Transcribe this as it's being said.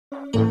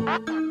Enjoy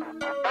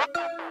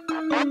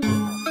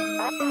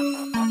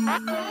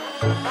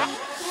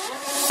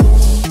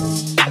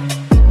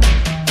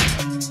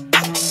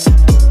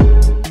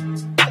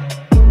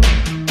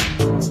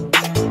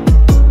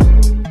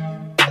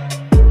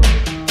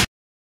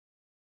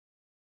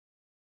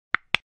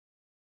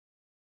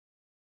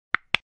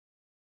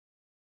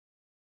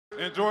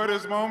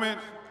this moment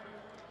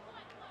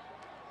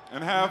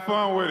and have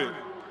fun with it.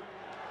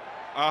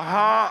 Ha,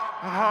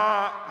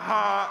 ha,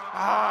 ha,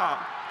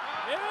 ha.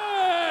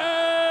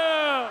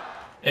 Yeah!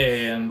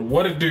 And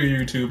what it do,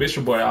 YouTube? It's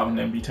your boy Alvin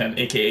MB10,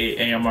 aka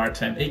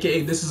AMR10,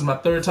 aka this is my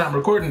third time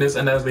recording this,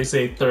 and as they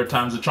say, third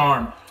time's a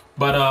charm.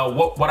 But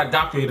what I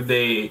got for you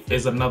today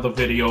is another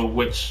video,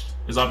 which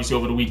is obviously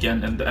over the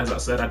weekend, and as I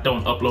said, I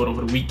don't upload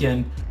over the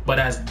weekend. But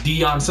as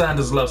Deion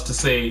Sanders loves to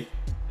say,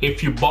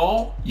 if you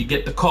ball, you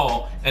get the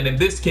call. And in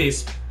this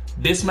case,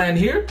 this man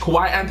here,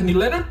 Kawhi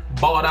Leonard,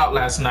 balled out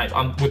last night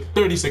with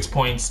 36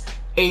 points,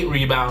 9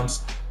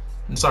 rebounds,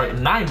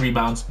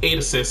 8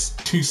 assists,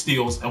 2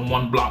 steals, and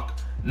 1 block.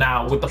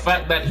 Now, with the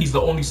fact that he's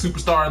the only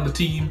superstar on the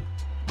team,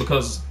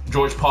 because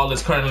George Paul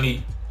is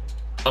currently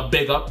a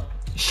big up,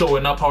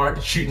 showing up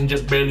hard, shooting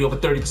just barely over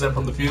 30%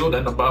 from the field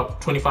and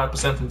about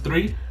 25% from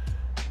 3,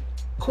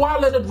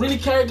 Kawhi Leonard really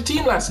carried the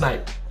team last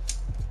night.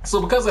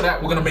 So because of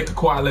that, we're gonna make a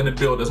Kawhi Leonard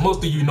build. As most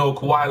of you know,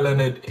 Kawhi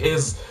Leonard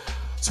is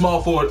a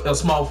small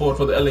forward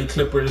for the LA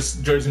Clippers,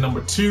 jersey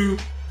number 2.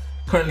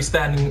 Currently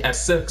standing at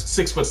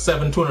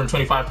 6'7",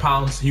 225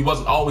 pounds. He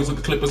wasn't always with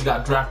the Clippers.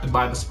 Got drafted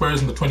by the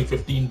Spurs in the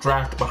 2015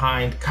 draft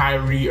behind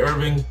Kyrie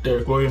Irving,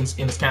 Derrick Williams,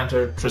 Enes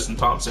Kanter, Tristan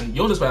Thompson,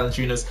 Jonas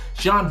Valanciunas,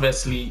 Sean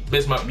Vesley,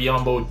 Bismack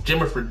Biyombo,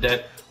 Jimmer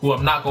Fredette, who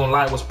I'm not gonna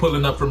lie was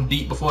pulling up from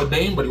deep before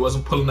Dame, but he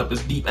wasn't pulling up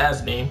as deep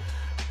as Dame.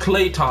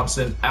 Klay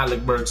Thompson,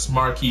 Alec Burks,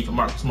 Markieff, and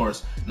Marcus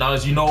Morris. Now,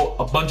 as you know,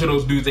 a bunch of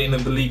those dudes ain't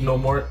in the league no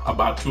more,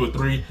 about 2 or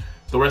 3.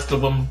 The rest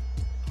of them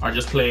are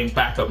just playing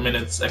backup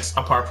minutes,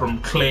 apart from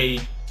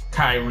Klay,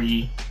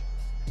 Kyrie,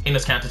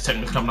 Enes Kanter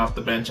technically coming off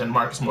the bench, and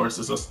Marcus Morris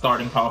is a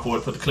starting power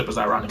forward for the Clippers,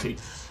 ironically.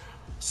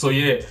 So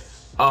yeah,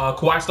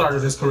 Kawhi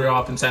started his career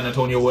off in San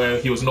Antonio, where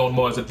he was known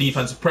more as a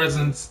defensive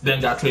presence,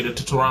 then got traded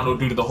to Toronto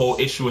due to the whole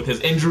issue with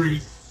his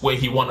injury, where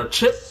he won a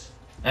chip.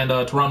 And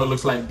Toronto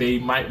looks like they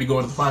might be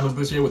going to the finals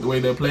this year with the way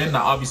they're playing.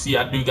 Now, obviously,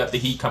 I do got the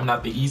Heat coming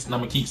out the East, and I'm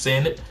going to keep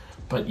saying it.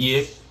 But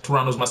yeah,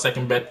 Toronto's my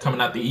second bet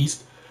coming out the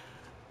East.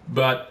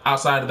 But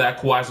outside of that,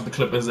 Kawhi's with the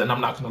Clippers, and I'm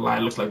not going to lie,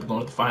 it looks like they're going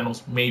to the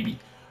finals, maybe.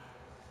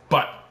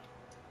 But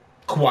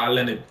Kawhi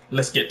Leonard,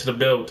 let's get to the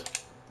build.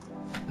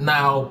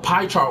 Now,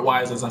 pie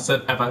chart-wise, as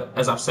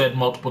I've said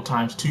multiple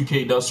times,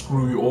 2K does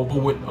screw you over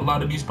with a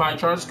lot of these pie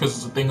charts, because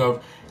it's a thing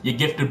of you're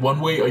gifted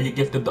one way or you're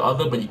gifted the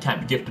other, but you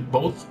can't be gifted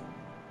both.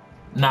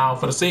 Now,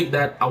 for the sake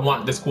that I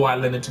want this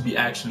Kawhi Leonard to be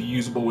actually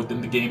usable within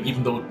the game,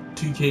 even though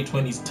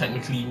 2K20 is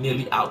technically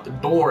nearly out the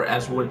door,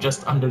 as we're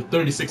just under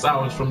 36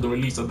 hours from the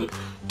release of the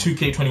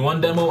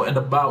 2K21 demo and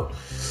about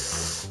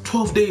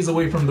 12 days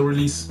away from the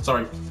release,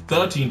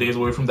 13 days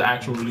away from the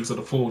actual release of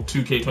the full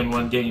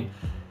 2K21 game.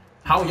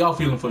 How are y'all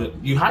feeling for it?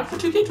 You hyped for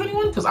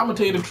 2K21? Because I'm gonna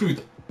tell you the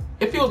truth,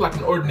 it feels like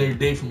an ordinary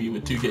day for me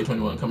with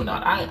 2K21 coming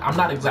out. I'm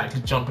not exactly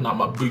jumping out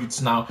my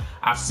boots. Now,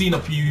 I've seen a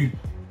few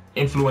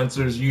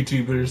influencers,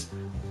 YouTubers,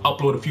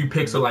 upload a few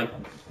pics of like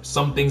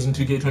some things in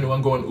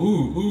 2K21 going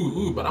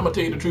ooh, but I'm gonna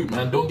tell you the truth,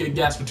 man, don't get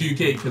gassed for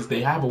 2K because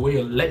they have a way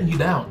of letting you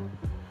down.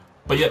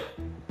 But yeah,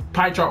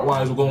 pie chart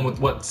wise, we're going with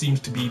what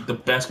seems to be the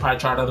best pie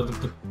chart out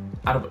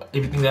of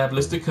everything they have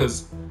listed,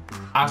 because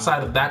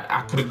outside of that,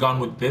 I could have gone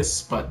with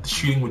this, but the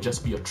shooting would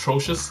just be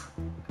atrocious,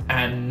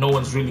 and no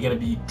one's really gonna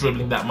be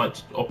dribbling that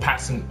much or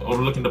passing or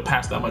looking to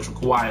pass that much with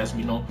Kawhi. As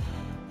we know,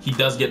 he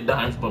does get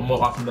dimes, but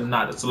more often than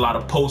not, it's a lot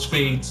of post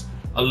fades,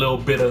 a little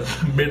bit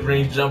of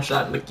mid-range jump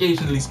shot, and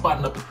occasionally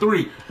spotting up a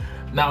 3.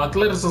 Now,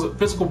 athleticism,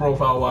 physical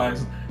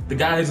profile-wise, the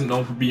guy isn't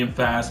known for being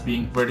fast,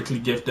 being vertically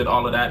gifted,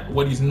 all of that.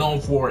 What he's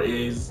known for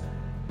is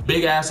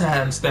big-ass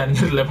hands standing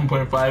at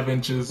 11.5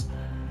 inches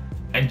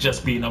and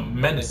just being a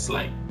menace.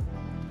 Like,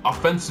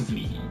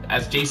 offensively,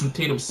 as Jason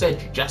Tatum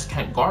said, you just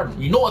can't guard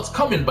him. You know what's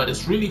coming, but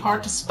it's really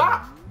hard to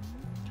stop.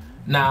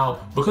 Now,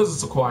 because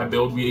it's a Kawhi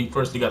build, we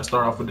firstly got to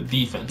start off with the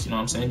defense, you know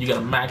what I'm saying? You got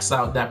to max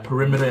out that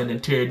perimeter and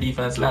interior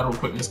defense. Lateral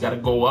quickness got to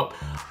go up.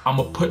 I'm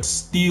going to put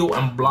steal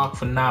and block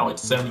for now at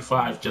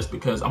 75, just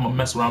because I'm going to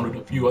mess around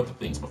with a few other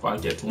things before I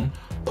get to them.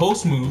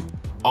 Post move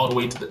all the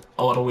way to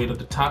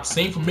the top.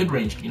 Same for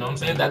mid-range, you know what I'm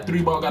saying? That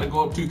 3 ball got to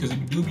go up too, because if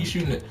you do be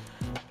shooting it.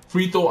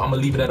 Free throw, I'm going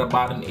to leave it at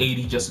about an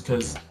 80, just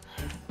because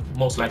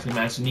most likely,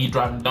 man, you need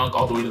drive and dunk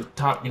all the way to the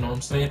top, you know what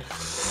I'm saying?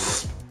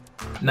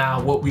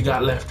 Now, what we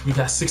got left? We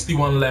got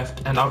 61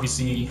 left, and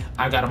obviously,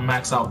 I gotta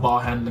max out ball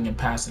handling and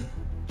passing,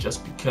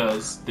 just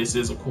because this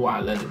is a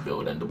Kawhi Leonard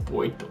build, and the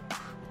boy,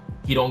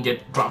 he don't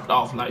get dropped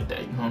off like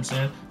that, you know what I'm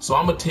saying? So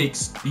I'm gonna take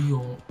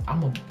steal. I'm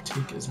gonna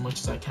take as much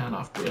as I can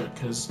off there,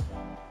 because,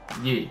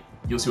 yeah,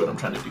 you'll see what I'm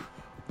trying to do.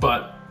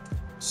 But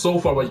so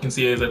far, what you can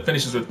see is it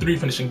finishes with 3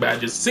 finishing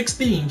badges,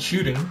 16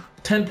 shooting,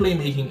 10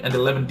 playmaking, and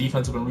 11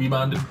 defensive and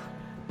rebounding.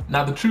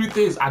 Now, the truth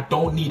is, I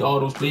don't need all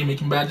those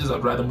playmaking badges.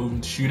 I'd rather move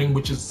into shooting,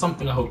 which is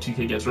something I hope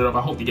 2K gets rid of.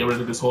 I hope they get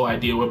rid of this whole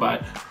idea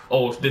whereby,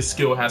 oh, if this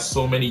skill has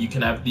so many, you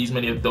can have these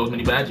many of those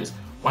many badges.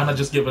 Why not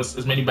just give us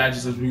as many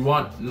badges as we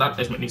want? Not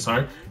as many,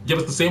 sorry. Give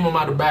us the same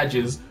amount of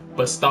badges,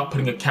 but stop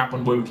putting a cap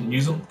on where we can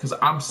use them. Because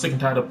I'm sick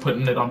and tired of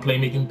putting it on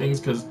playmaking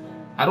things, because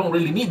I don't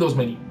really need those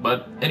many.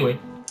 But anyway,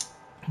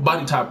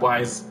 body type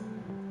wise,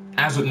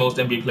 as with most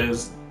NBA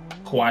players,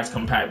 Kawhi's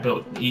compact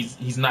build.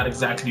 He's not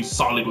exactly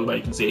solid whereby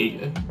you can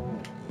say,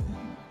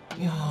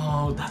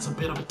 yo, that's a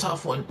bit of a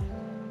tough one.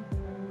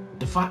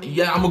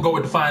 Yeah, I'm gonna go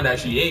with defined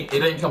actually. It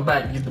ain't come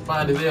back. He's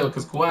defined as hell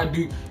because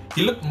Kawhi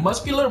he look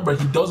muscular, but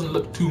he doesn't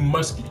look too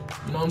musky.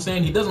 You know what I'm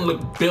saying? He doesn't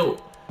look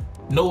built.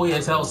 No way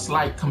as hell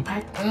slight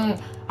compact.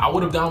 I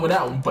would have gone with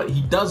that one, but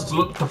he does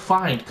look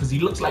defined because he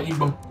looks like he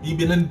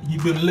been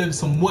lifting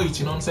some weights.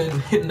 You know what I'm saying?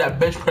 Hitting that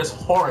bench press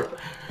hard.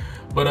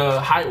 But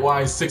height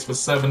wise,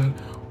 6'7",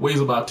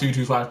 weighs about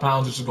 225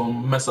 pounds, which is gonna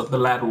mess up the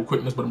lateral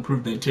quickness but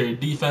improve the interior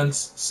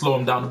defense, slow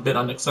him down a bit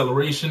on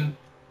acceleration,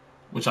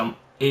 which I'm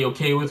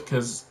a-okay with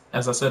because,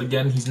 as I said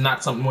again, he's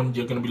not someone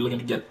you're gonna be looking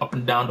to get up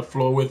and down the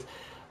floor with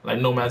like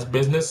no man's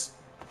business.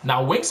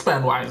 Now,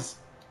 wingspan wise,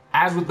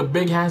 as with the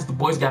big hands, the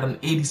boy's got an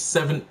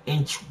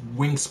 87-inch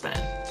wingspan.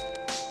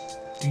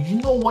 Do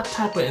you know what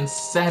type of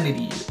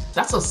insanity it is?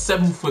 That's a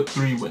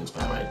 7'3"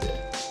 wingspan right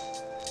there.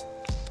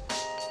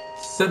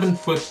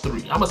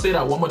 7'3". I'm gonna say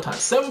that one more time.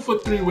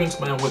 7'3"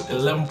 wingspan with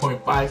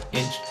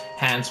 11.5-inch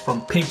hands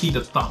from pinky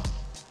to thumb.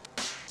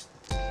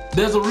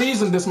 There's a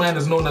reason this man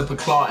is known as the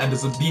Claw and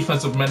is a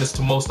defensive menace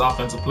to most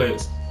offensive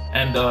players.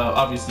 And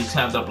obviously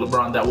clammed up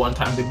LeBron that one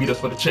time they beat us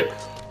for the chip.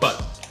 But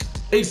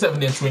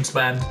 87-inch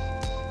wingspan,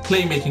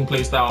 playmaking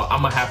playstyle,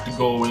 I'm gonna have to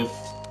go with,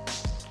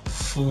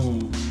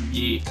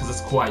 yeah, because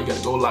it's Kawhi. You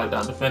gotta go lock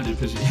down defender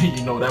because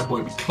you know that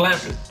boy be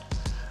clamping.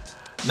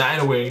 Now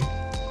anyway,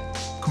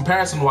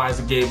 comparison-wise,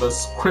 it gave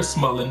us Chris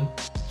Mullin,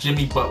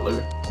 Jimmy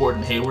Butler,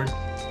 Gordon Hayward.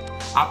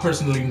 I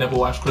personally never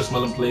watched Chris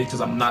Mullin play because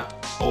I'm not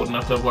old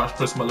enough to have watched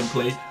Chris Mullin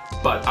play,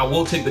 but I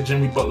will take the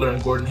Jimmy Butler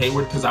and Gordon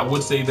Hayward because I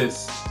would say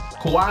this.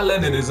 Kawhi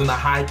Leonard is in a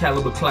high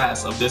caliber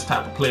class of this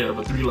type of player, of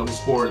a 3-level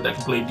forward that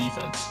can play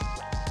defense.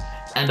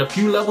 And a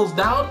few levels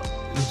down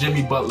is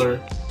Jimmy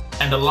Butler,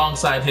 and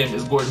alongside him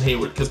is Gordon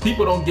Hayward, because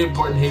people don't give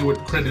Gordon Hayward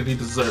the credit he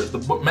deserves. The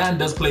man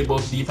does play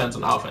both defense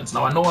and offense.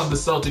 Now I know on the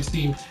Celtics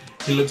team,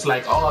 he looks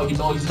like, oh, you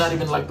know, he's not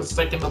even like the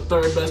second or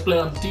third best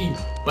player on the team.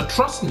 But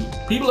trust me,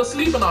 people are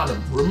sleeping on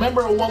him.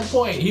 Remember at one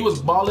point, he was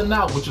balling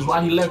out, which is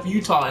why he left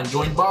Utah and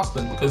joined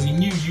Boston, because he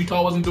knew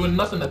Utah wasn't doing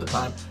nothing at the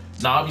time.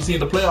 Now, obviously in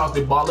the playoffs,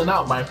 they're balling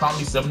out by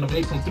probably 7 of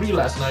 8 from 3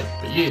 last night.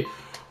 But yeah,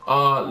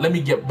 let me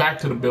get back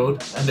to the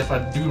build. And if I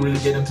do really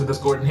get into this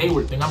Gordon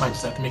Hayward thing, I might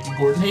just have to make a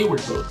Gordon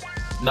Hayward build.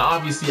 Now,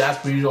 obviously, as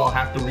per usual, I'll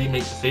have to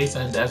remake the face,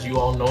 and as you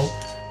all know,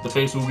 the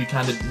face will be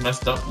kind of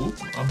messed up. Oop,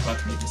 I'm about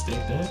to make a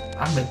mistake there.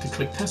 I meant to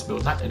click test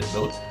build, not edit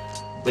build.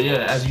 But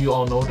yeah, as you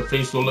all know, the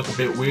face will look a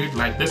bit weird,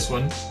 like this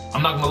one.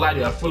 I'm not gonna lie to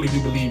you, I fully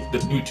do believe the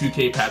new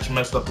 2K patch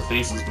messed up the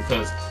faces,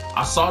 because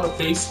I saw the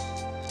face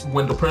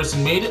when the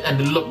person made it,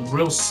 and it looked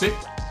real sick,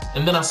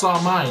 and then I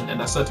saw mine,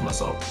 and I said to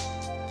myself,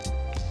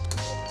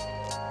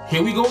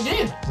 here we go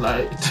again.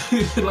 Like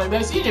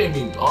that CJ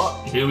meme.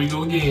 Oh, here we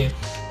go again.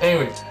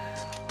 Anyway,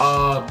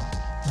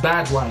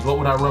 badge-wise, what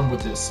would I run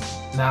with this?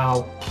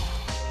 Now,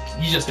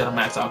 you just gotta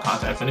max out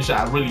contact finisher.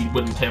 I really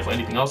wouldn't care for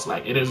anything else.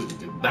 Like,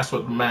 that's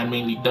what the man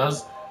mainly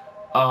does.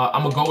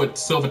 I'm gonna go with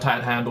silver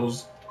tight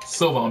handles,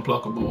 silver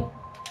unpluckable,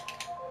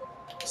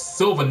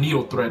 silver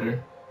needle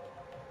threader,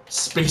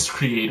 space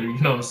creator,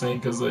 you know what I'm saying?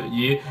 Because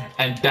yeah,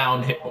 and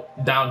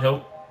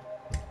downhill.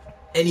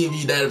 Any of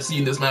you that have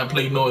seen this man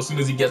play know as soon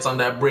as he gets on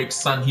that break,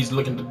 son, he's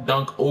looking to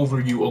dunk over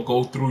you or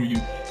go through you.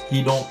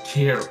 He don't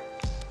care.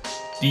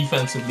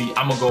 Defensively,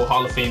 I'm gonna go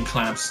Hall of Fame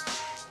clamps,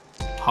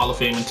 Hall of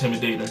Fame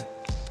intimidator,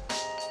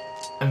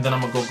 and then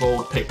I'm gonna go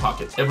with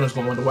pickpocket. Everyone's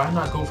gonna wonder, why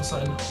not go for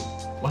something else?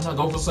 Why not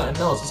go for something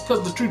else? It's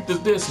because the truth is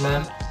this,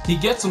 man. He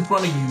gets in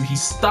front of you, he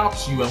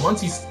stops you, and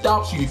once he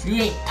stops you, if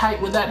you ain't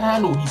tight with that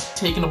handle, he's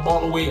taking the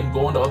ball away and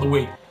going the other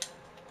way.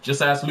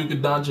 Just ask Luka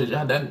Doncic.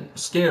 I that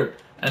scared.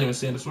 I didn't even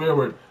say the swear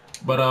word.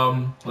 But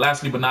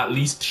lastly but not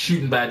least,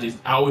 shooting badges.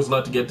 I always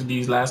love to get to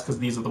these last because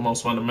these are the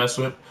most fun to mess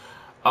with.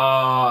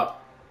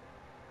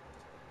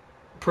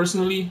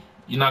 Personally,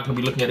 you're not going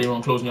to be looking at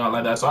anyone closing you out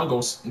like that, so I'll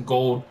go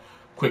gold,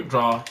 quick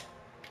draw,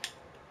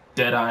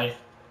 deadeye.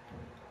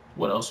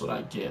 What else would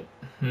I get?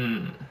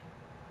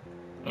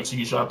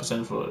 Execute shot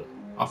percentage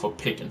off a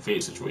pick and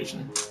fade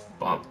situation.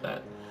 Bump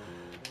that.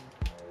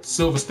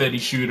 Silver steady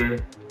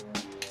shooter,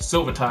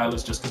 silver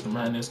tireless, just because the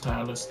man is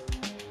tireless.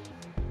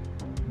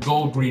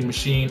 Gold green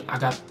machine. I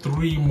got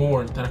 3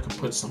 more that I could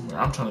put somewhere.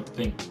 I'm trying to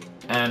think.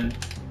 And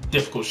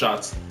difficult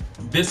shots.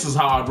 This is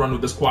how I'd run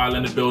with this Kawhi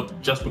Leonard build,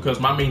 just because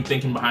my main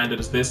thinking behind it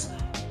is this.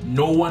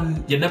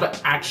 You're never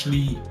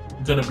actually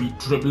gonna be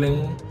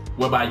dribbling,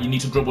 whereby you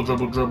need to dribble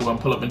and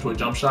pull up into a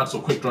jump shot, so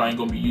quick draw ain't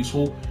gonna be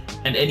useful.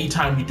 And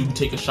anytime you do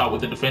take a shot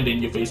with the defender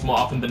in your face, more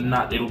often than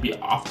not, it'll be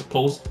off the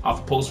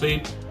post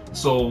fade.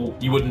 so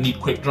you wouldn't need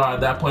quick draw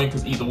at that point,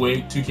 because either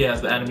way 2K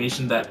has the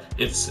animation that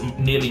it's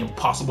nearly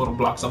impossible to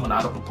block someone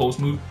out of a post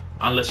move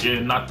unless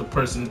you're not the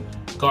person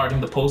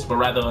guarding the post but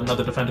rather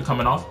another defender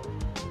coming off.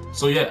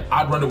 So yeah,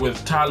 I'd run it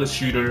with tireless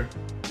shooter,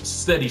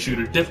 steady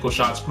shooter, difficult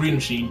shots, green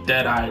machine,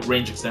 dead eye,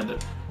 range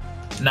extender.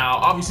 Now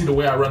obviously the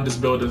way I run this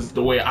build is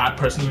the way I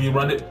personally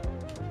run it.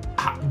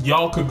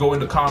 Y'all could go in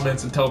the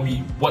comments and tell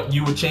me what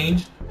you would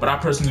change, but I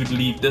personally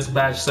believe this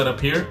badge setup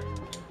here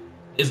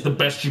is the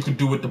best you could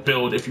do with the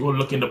build if you were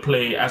looking to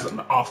play as an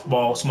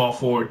off-ball small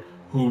forward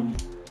who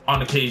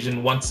on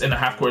occasion once in a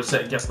half-court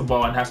set gets the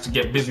ball and has to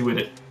get busy with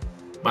it.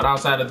 But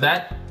outside of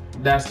that,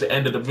 that's the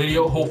end of the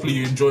video. Hopefully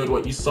you enjoyed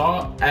what you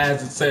saw.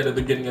 As it said at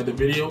the beginning of the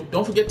video,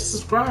 don't forget to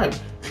subscribe,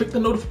 click the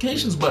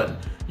notifications button.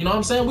 You know what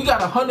I'm saying? We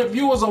got 100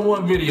 viewers on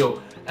one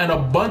video and a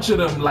bunch of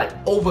them, like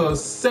over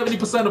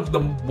 70% of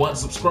them, want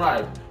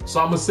subscribe. So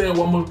I'm gonna say it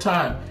one more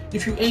time.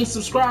 If you ain't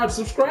subscribed,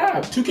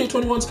 subscribe.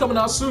 2K21's coming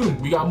out soon.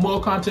 We got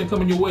more content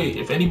coming your way.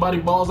 If anybody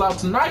balls out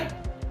tonight,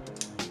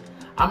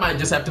 I might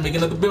just have to make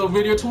another build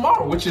video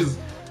tomorrow, which is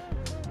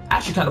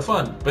actually kind of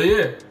fun. But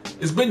yeah,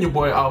 it's been your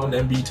boy Alvin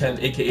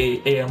MB10, aka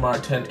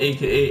AMR10,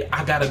 aka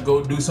I gotta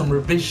go do some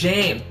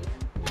revision.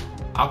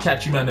 I'll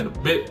catch you man in a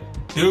bit.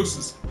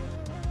 Deuces.